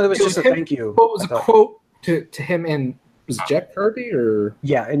something. No, there was just a thank you. What was a quote to him, and was it Jack Kirby or?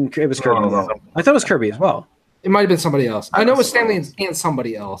 Yeah, and it was Kirby. I thought it was Kirby as well. It might have been somebody else. I know it was Stan Lee and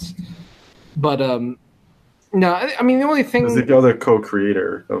somebody else, but no, I mean the only thing was the other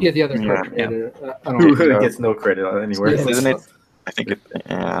co-creator. The other co-creator. I don't know. Who gets no credit anywhere? Isn't it? I think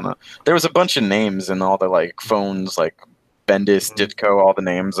I don't know. There was a bunch of names in all the phones, Bendis, Ditko, all the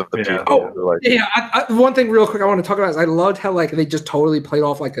names of the people. One thing real quick I want to talk about is I loved how they just totally played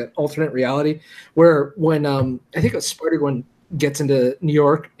off an alternate reality where when I think it was Spider-Gwen gets into New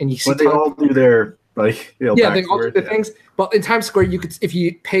York and you see they all do their they all do the things. But in Times Square, you could, if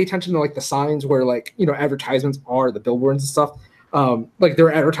you pay attention to the signs where advertisements are, the billboards and stuff.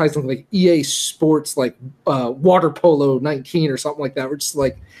 They're advertising EA Sports water polo 19 or something like that. We're just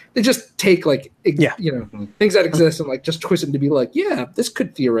they just take things that exist and just twist them to be this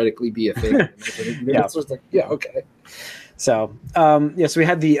could theoretically be a thing. It's just okay. So so we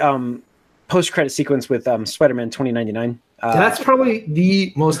had the post credit sequence with Spider-Man 2099. That's probably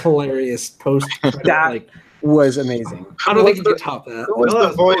the most hilarious post. That was amazing. I don't think you can top that. Who was the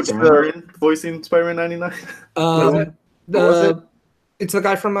voice voicing Spider-Man 99? It's the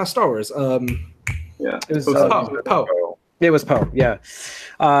guy from Star Wars. It was Poe. It was Poe. Yeah.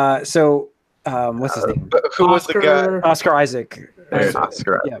 So what's his name? Who was the guy? Oscar Isaac.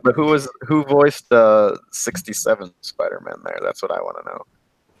 Oscar. Yeah. But who voiced 67 Spider-Man there? That's what I want to know.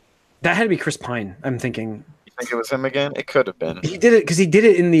 That had to be Chris Pine. I'm thinking. You think it was him again? It could have been. He did it because he did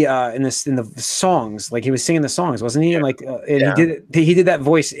it in the songs. He was singing the songs, wasn't he? And he did that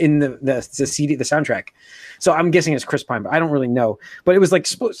voice in the CD, the soundtrack. So I'm guessing it's Chris Pine, but I don't really know. But it was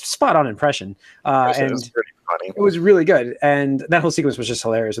spot on impression, and it was pretty funny. It was really good, and that whole sequence was just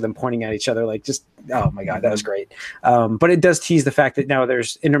hilarious with them pointing at each other, oh my god, that was great. But it does tease the fact that now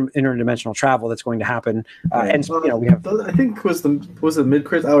there's interdimensional travel that's going to happen, and we have. I think was it mid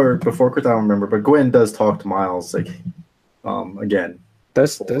credits or before credits? I don't remember, but Gwen does talk to Miles again.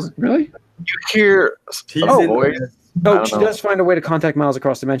 Does really? You hear? She does find a way to contact Miles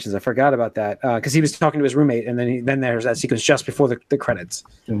across dimensions. I forgot about that because he was talking to his roommate, and then there's that sequence just before the credits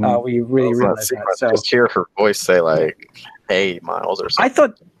where you really realize that. So just hear her voice say "Hey, Miles" or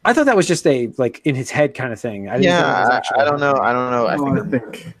something. I thought that was just a in his head kind of thing. I don't know. I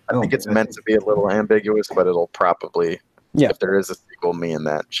think it's meant to be a little ambiguous, but it'll probably if there is a sequel, mean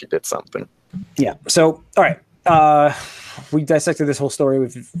that she did something. Yeah. So all right. We dissected this whole story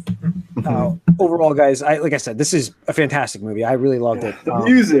with overall, guys. Like I said, this is a fantastic movie. I really loved it. The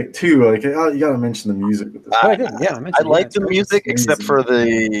music too. You got to mention the music. With this. I did. Yeah, I liked the music except for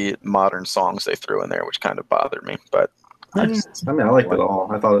the modern songs they threw in there, which kind of bothered me. But I liked it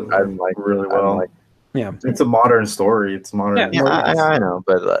all. I thought it was really well. It's a modern story. It's modern. Yeah, I know,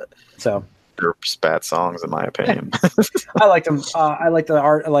 but so. They're bad songs, in my opinion. I liked them. I liked the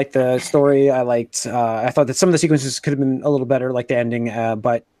art. I liked the story. I thought that some of the sequences could have been a little better, like the ending.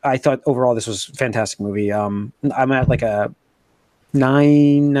 But I thought overall this was a fantastic movie. I'm at a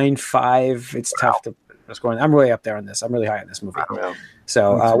 9.95. It's tough to score. I'm really up there on this. I'm really high on this movie.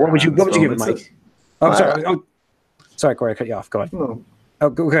 So what would you give it, Mike? Oh, sorry. Oh, sorry, Corey. I cut you off. Go ahead. Oh,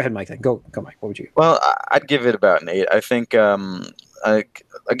 go ahead, Mike. Then go, Mike. What would you? Well, I'd give it about an 8. I think,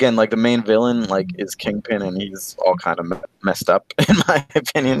 again, like the main villain, like is Kingpin, and he's all kind of messed up in my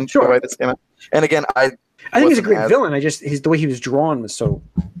opinion. Sure. The way this came out. And again, I think he's a great villain. The way he was drawn was so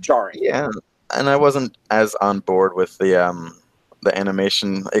jarring. Yeah, and I wasn't as on board with the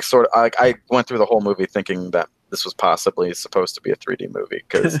animation. It sort of, I went through the whole movie thinking that this was possibly supposed to be a 3D movie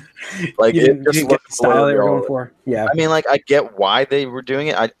because, like, it just looked the style they were going for. Yeah, I mean, like, I get why they were doing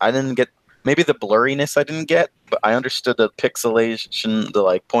it. I didn't get maybe the blurriness. I didn't get, but I understood the pixelation, the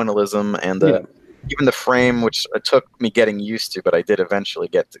like pointillism, and even the frame, which it took me getting used to. But I did eventually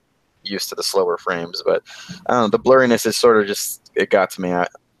get used to the slower frames. But I don't know, the blurriness is sort of just it got to me.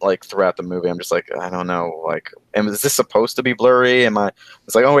 Like throughout the movie, I'm just like, I don't know, like, is this supposed to be blurry? It's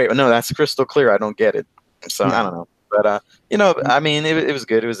like, oh wait, no, that's crystal clear. I don't get it. So I don't know, but I mean, it was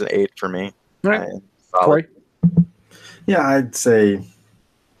good. It was an 8 for me. All right, Corey? Yeah, I'd say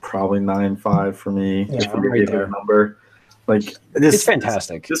probably 9.5 for me. Yeah, if we right give it a number, like it's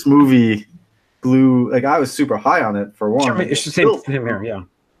fantastic. This movie blew. Like I was super high on it for one. Sure, it's the same here. Yeah,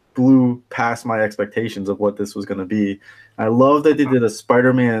 blew past my expectations of what this was going to be. I love that they did a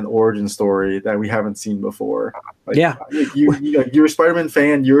Spider-Man origin story that we haven't seen before. Like, you're a Spider-Man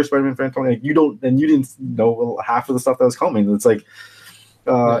fan. You're a Spider-Man fan. Like, you didn't know half of the stuff that was coming. It's like,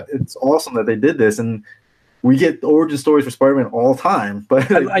 it's awesome that they did this, and we get origin stories for Spider-Man all the time.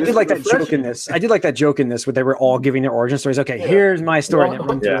 But I did like that joke in this. I did like that joke in this where they were all giving their origin stories. Okay, here's my story, and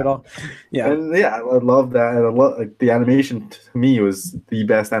run through it all. Yeah, and I love that. And I love like the animation. To me, was the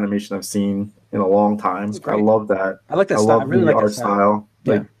best animation I've seen in a long time. I love that. I like that style. I really like the art style.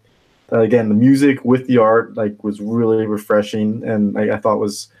 Like again, the music with the art was really refreshing, and I thought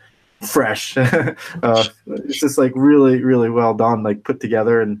was fresh. It's just like really, really well done, like put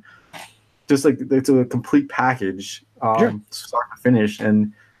together, and just like it's a complete package, start to finish.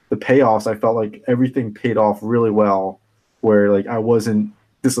 And the payoffs, I felt like everything paid off really well, where like I wasn't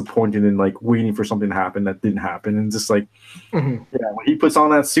disappointed in like waiting for something to happen that didn't happen, and just like when he puts on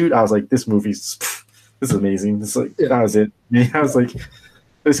that suit, I was like, this is amazing. This like that was it. I was like,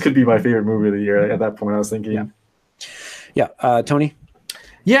 this could be my favorite movie of the year. Like, at that point I was thinking Tony.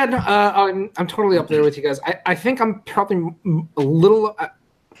 No, I'm totally up there with you guys. I think I'm probably a little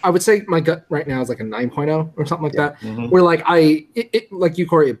I would say my gut right now is like a 9.0 or something like that, where like like you,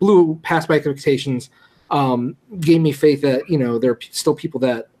 Corey, it blew past my expectations. Gave me faith that there are still people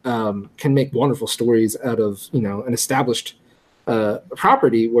that can make wonderful stories out of an established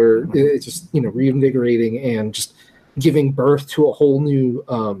property where it's just reinvigorating and just giving birth to a whole new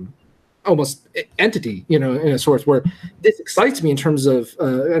almost entity in a sort where this excites me in terms of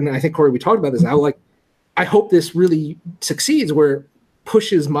and I think, Corey, we talked about this. I hope this really succeeds where it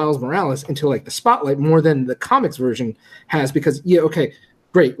pushes Miles Morales into like the spotlight more than the comics version has, because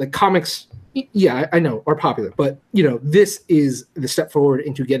great, like comics I know are popular, but this is the step forward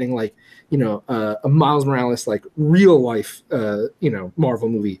into getting like a Miles Morales like real life Marvel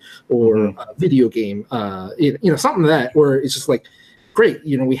movie or a video game something like that, where it's just like great,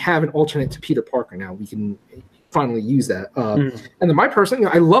 we have an alternate to Peter Parker now. We can finally use that. And then my person,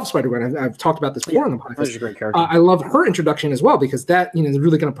 I love Spider-Gwen. I've talked about this before on the podcast. She's a great character. I love her introduction as well, because that is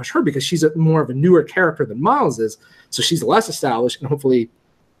really going to push her, because she's more of a newer character than Miles is, so she's less established, and hopefully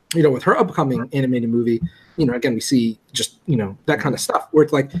with her upcoming animated movie, again, we see just, that kind of stuff where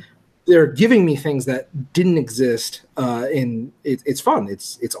it's like they're giving me things that didn't exist, and it's fun.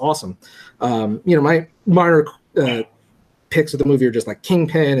 It's awesome. My minor picks of the movie are just like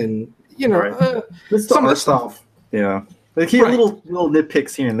Kingpin and, some of the stuff. Yeah. Like little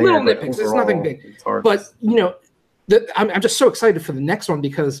nitpicks here and there. Little nitpicks. It's nothing big. But, I'm just so excited for the next one,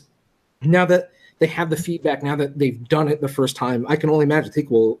 because now that they have the feedback, now that they've done it the first time, I can only imagine think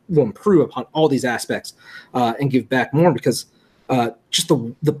will improve upon all these aspects and give back more, because just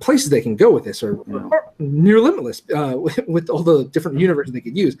the places they can go with this are near limitless with all the different universes they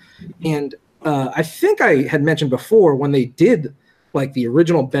could use. And I think I had mentioned before when they did like the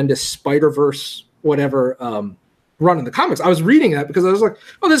original Bendis Spider-Verse whatever run in the comics, I was reading that because I was like,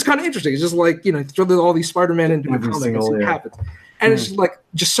 oh, this is kind of interesting. It's just like, throw all these Spider-Man into a comic and see what happens. And it's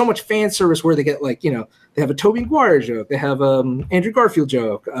just so much fan service where they get like, they have a Tobey Maguire joke, they have Andrew Garfield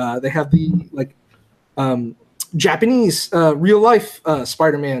joke, they have the like Japanese real life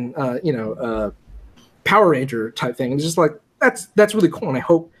Spider-Man, Power Ranger type thing. And it's just like that's really cool, and I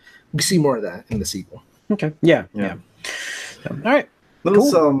hope we see more of that in the sequel. Okay. Yeah. All right. That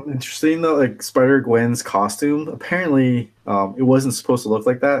was interesting though, like Spider-Gwen's costume. Apparently, it wasn't supposed to look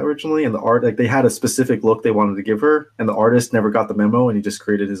like that originally, and the art, like they had a specific look they wanted to give her, and the artist never got the memo, and he just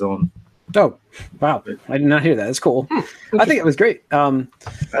created his own Oh, wow! I did not hear that. That's cool. I think it was great. I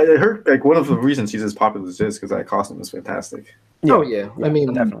heard like one of the reasons he's as popular as is because that costume is fantastic. Yeah, I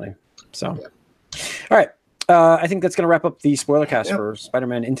mean, definitely. So, all right. I think that's going to wrap up the spoiler cast for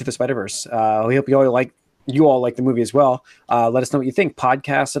Spider-Man Into the Spider-Verse. We hope you all like the movie as well. Let us know what you think.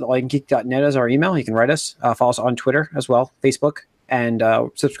 Podcast@allandgeek.net is our email. You can write us. Follow us on Twitter as well, Facebook, and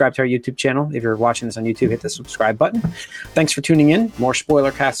subscribe to our YouTube channel. If you're watching this on YouTube, hit the subscribe button. Thanks for tuning in. More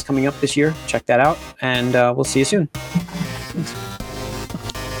spoiler casts coming up this year. Check that out, and we'll see you soon. Thanks.